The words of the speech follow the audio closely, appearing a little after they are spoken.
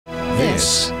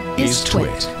This is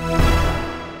TWiT.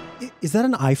 Is that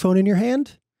an iPhone in your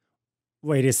hand?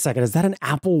 Wait a second. Is that an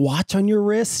Apple Watch on your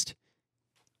wrist?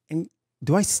 And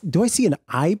do I see an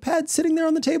iPad sitting there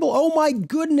on the table? Oh my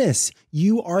goodness.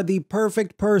 You are the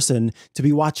perfect person to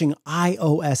be watching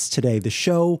iOS Today, the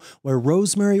show where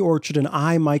Rosemary Orchard and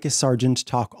I, Micah Sargent,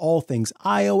 talk all things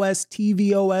iOS,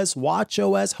 tvOS,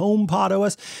 watchOS, HomePod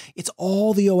OS. It's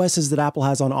all the OSs that Apple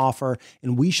has on offer,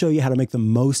 and we show you how to make the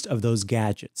most of those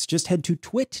gadgets. Just head to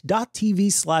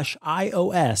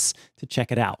twit.tv/iOS to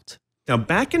check it out. Now,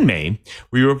 back in May,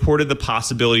 we reported the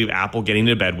possibility of Apple getting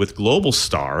to bed with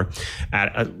Globalstar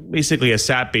at basically a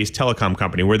SAT-based telecom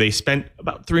company where they spent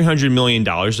about $300 million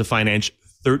to finance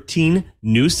 13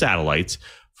 new satellites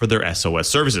for their SOS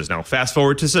services. Now, fast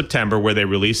forward to September where they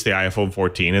released the iPhone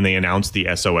 14 and they announced the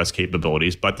SOS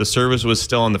capabilities, but the service was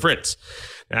still on the fritz.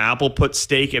 Now, Apple put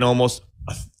stake in almost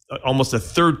a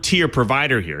third-tier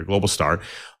provider here, Globalstar,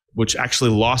 which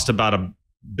actually lost about $1.5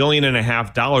 billion in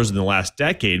the last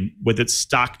decade, with its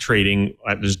stock trading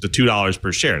at just the $2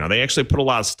 per share. Now, they actually put a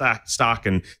lot of stock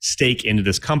and stake into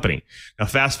this company. Now,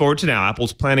 fast forward to now,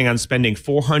 Apple's planning on spending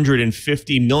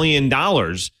 $450 million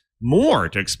more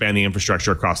to expand the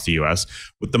infrastructure across the U.S.,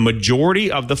 with the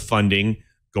majority of the funding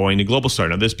going to Globalstar.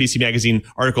 Now, this PC Magazine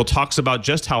article talks about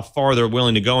just how far they're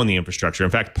willing to go in the infrastructure. In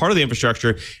fact, part of the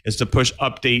infrastructure is to push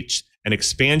updates and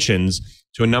expansions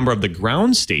to a number of the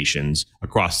ground stations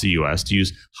across the U.S. to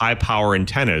use high-power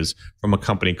antennas from a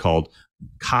company called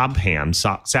Cobham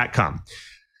Satcom.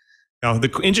 Now, the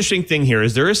interesting thing here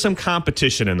is there is some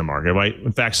competition in the market, right?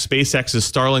 In fact, SpaceX's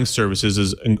Starlink services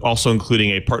is also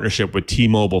including a partnership with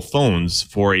T-Mobile phones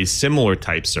for a similar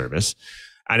type service.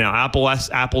 And now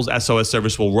Apple's SOS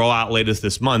service will roll out later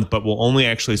this month, but will only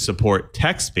actually support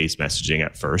text-based messaging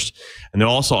at first. And they'll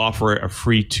also offer a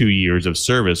free 2 years of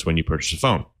service when you purchase a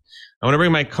phone. I want to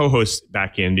bring my co-host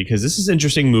back in because this is an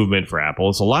interesting movement for Apple.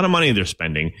 It's a lot of money they're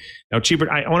spending. Now, Chee,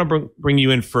 I want to bring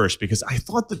you in first because I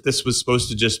thought that this was supposed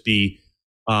to just be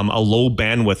a low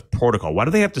bandwidth protocol. Why do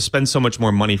they have to spend so much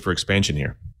more money for expansion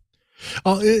here?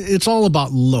 It's all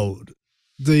about load.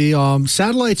 The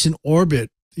satellites in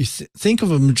orbit, you think of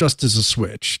them just as a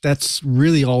switch. That's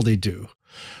really all they do.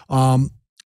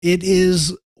 It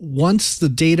is once the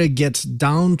data gets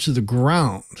down to the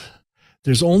ground,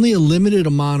 there's only a limited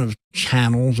amount of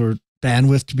channels or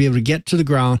bandwidth to be able to get to the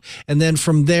ground. And then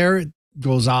from there, it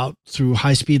goes out through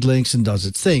high-speed links and does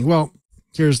its thing. Well,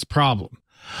 here's the problem.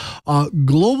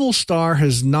 Globalstar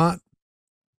has not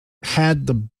had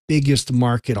the biggest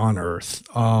market on Earth,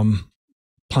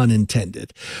 pun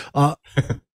intended.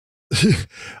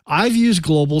 I've used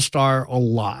Globalstar a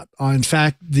lot. In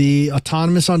fact, the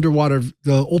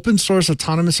open source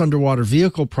autonomous underwater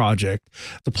vehicle project,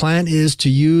 the plan is to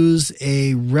use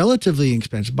a relatively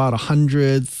inexpensive, about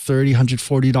 $130,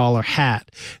 $140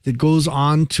 hat that goes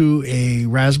onto a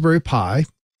Raspberry Pi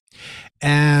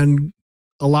and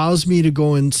allows me to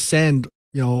go and send,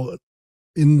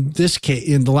 in this case,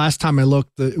 in the last time I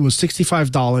looked, it was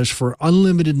 $65 for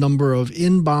unlimited number of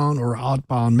inbound or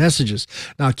outbound messages.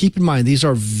 Now, keep in mind, these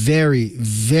are very,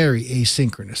 very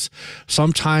asynchronous.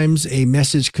 Sometimes a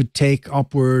message could take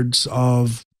upwards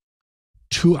of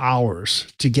 2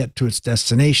 hours to get to its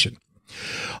destination.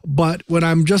 But when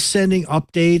I'm just sending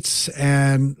updates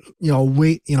and,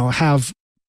 have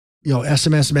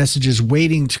SMS messages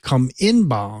waiting to come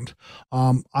inbound,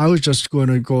 I was just going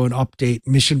to go and update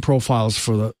mission profiles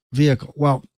for the vehicle.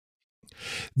 Well,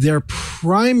 their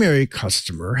primary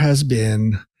customer has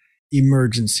been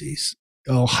emergencies,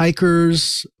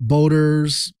 hikers,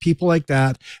 boaters, people like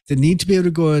that need to be able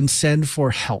to go and send for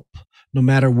help no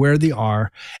matter where they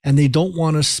are. And they don't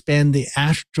want to spend the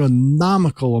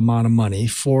astronomical amount of money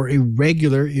for a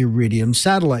regular Iridium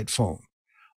satellite phone.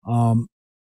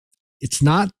 It's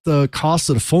not the cost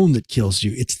of the phone that kills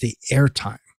you. It's the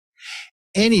airtime.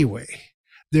 Anyway,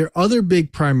 their other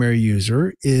big primary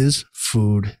user is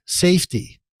food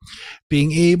safety.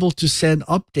 Being able to send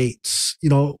updates,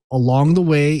 along the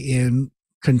way in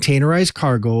containerized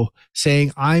cargo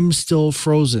saying, I'm still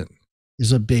frozen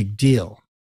is a big deal.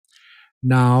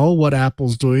 Now, what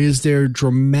Apple's doing is they're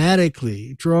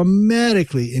dramatically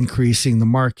increasing the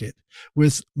market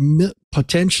with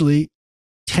potentially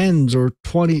tens or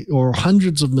 20 or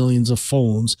hundreds of millions of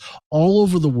phones all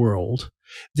over the world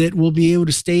that will be able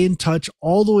to stay in touch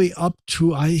all the way up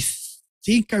to, I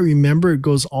remember it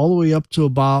goes all the way up to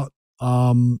about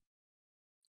 5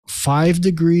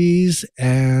 degrees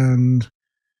and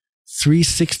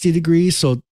 360 degrees.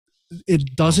 So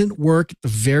it doesn't work at the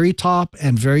very top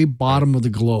and very bottom of the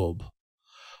globe.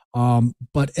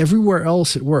 But everywhere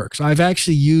else it works. I've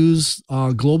actually used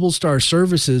Globalstar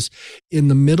services in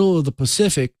the middle of the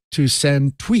Pacific to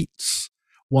send tweets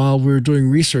while we're doing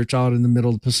research out in the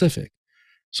middle of the Pacific.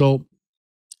 So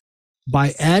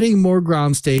by adding more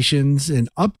ground stations and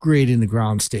upgrading the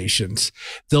ground stations,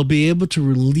 they'll be able to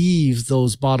relieve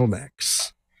those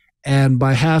bottlenecks. And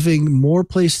by having more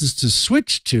places to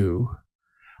switch to,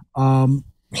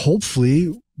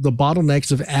 hopefully the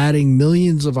bottlenecks of adding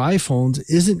millions of iPhones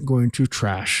isn't going to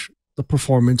trash the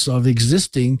performance of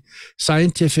existing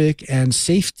scientific and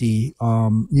safety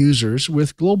users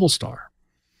with Globalstar.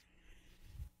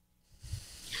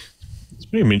 It's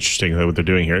pretty interesting what they're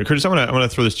doing here. Curtis, I want to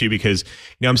throw this to you because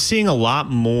I'm seeing a lot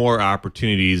more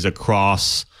opportunities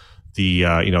across the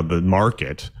the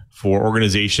market for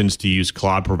organizations to use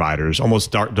cloud providers,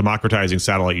 almost democratizing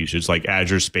satellite usage like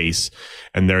Azure Space,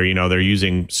 and they're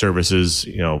using services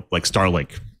like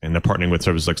Starlink, and they're partnering with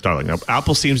services like Starlink. Now,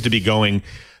 Apple seems to be going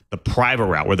the private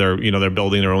route where they're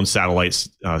building their own satellite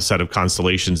set of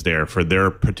constellations there for their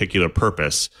particular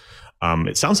purpose.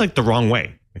 It sounds like the wrong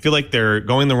way. I feel like they're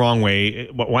going the wrong way.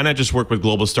 Why not just work with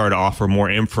Globalstar to offer more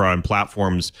infra and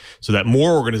platforms so that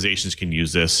more organizations can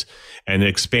use this and it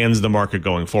expands the market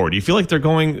going forward? Do you feel like they're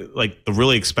going like the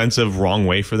really expensive wrong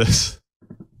way for this?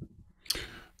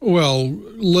 Well,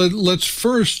 let's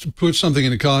first put something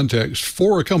into context.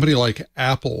 For a company like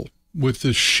Apple, with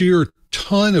the sheer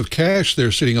ton of cash they're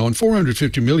sitting on,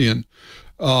 450 million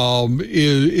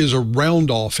is a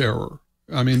round-off error.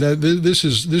 I mean, this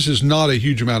is not a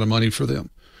huge amount of money for them.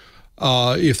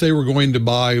 If they were going to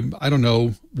buy, I don't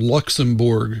know,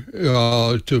 Luxembourg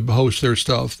to host their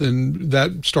stuff, then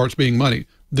that starts being money.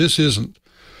 This isn't.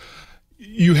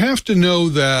 You have to know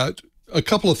that a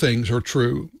couple of things are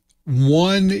true.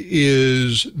 One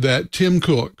is that Tim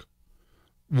Cook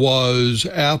was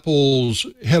Apple's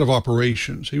head of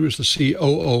operations. He was the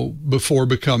COO before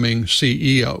becoming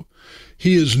CEO.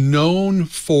 He is known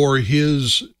for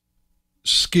his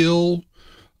skill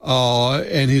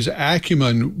and his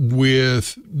acumen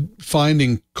with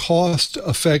finding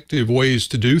cost-effective ways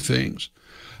to do things.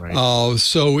 Right.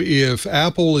 So if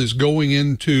Apple is going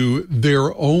into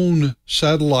their own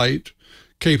satellite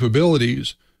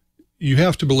capabilities, you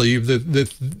have to believe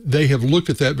that they have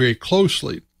looked at that very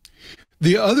closely.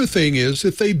 The other thing is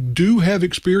that they do have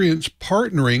experience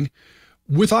partnering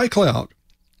with iCloud.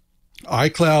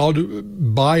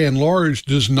 iCloud, by and large,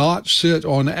 does not sit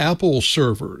on Apple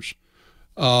servers.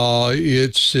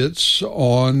 It sits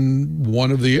on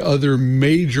one of the other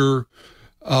major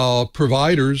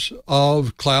providers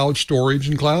of cloud storage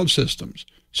and cloud systems.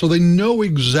 So they know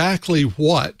exactly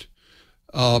what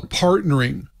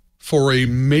partnering for a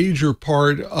major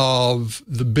part of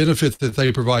the benefit that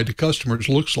they provide to customers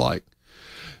looks like.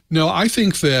 Now, I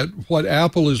think that what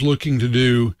Apple is looking to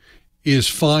do is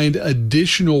find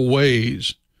additional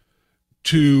ways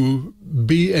to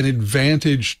be an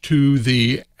advantage to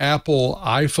the Apple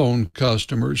iPhone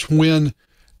customers when,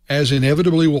 as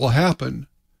inevitably will happen,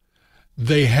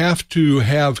 they have to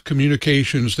have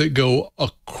communications that go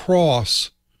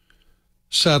across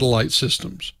satellite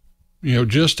systems.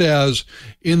 Just as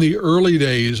in the early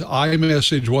days,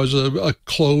 iMessage was a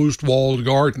closed walled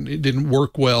garden. It didn't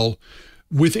work well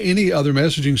with any other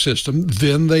messaging system.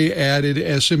 Then they added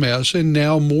SMS, and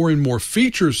now more and more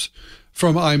features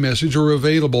from iMessage are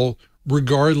available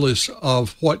regardless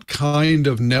of what kind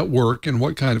of network and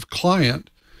what kind of client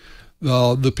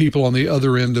the people on the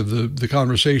other end of the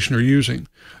conversation are using.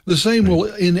 The same will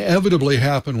inevitably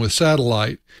happen with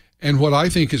satellite. And what I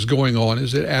think is going on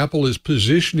is that Apple is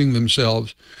positioning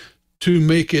themselves to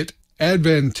make it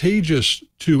advantageous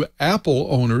to Apple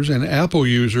owners and Apple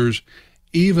users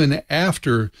even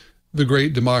after the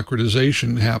great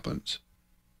democratization happens.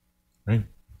 Right.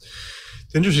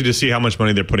 It's interesting to see how much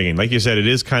money they're putting in. Like you said, it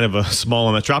is kind of a small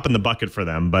amount, drop in the bucket for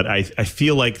them, but I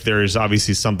feel like there's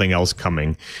obviously something else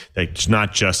coming. That's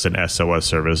not just an SOS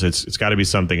service. It's got to be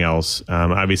something else.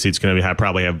 Obviously, it's going to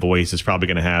probably have voice. It's probably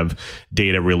going to have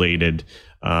data related.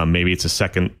 Maybe it's a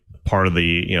second part of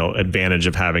the advantage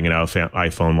of having an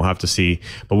iPhone. We'll have to see,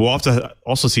 but we'll have to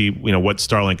also see what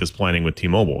Starlink is planning with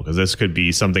T-Mobile, because this could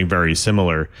be something very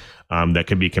similar that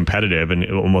could be competitive and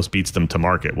it almost beats them to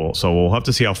market. So we'll have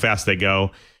to see how fast they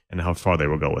go and how far they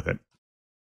will go with it.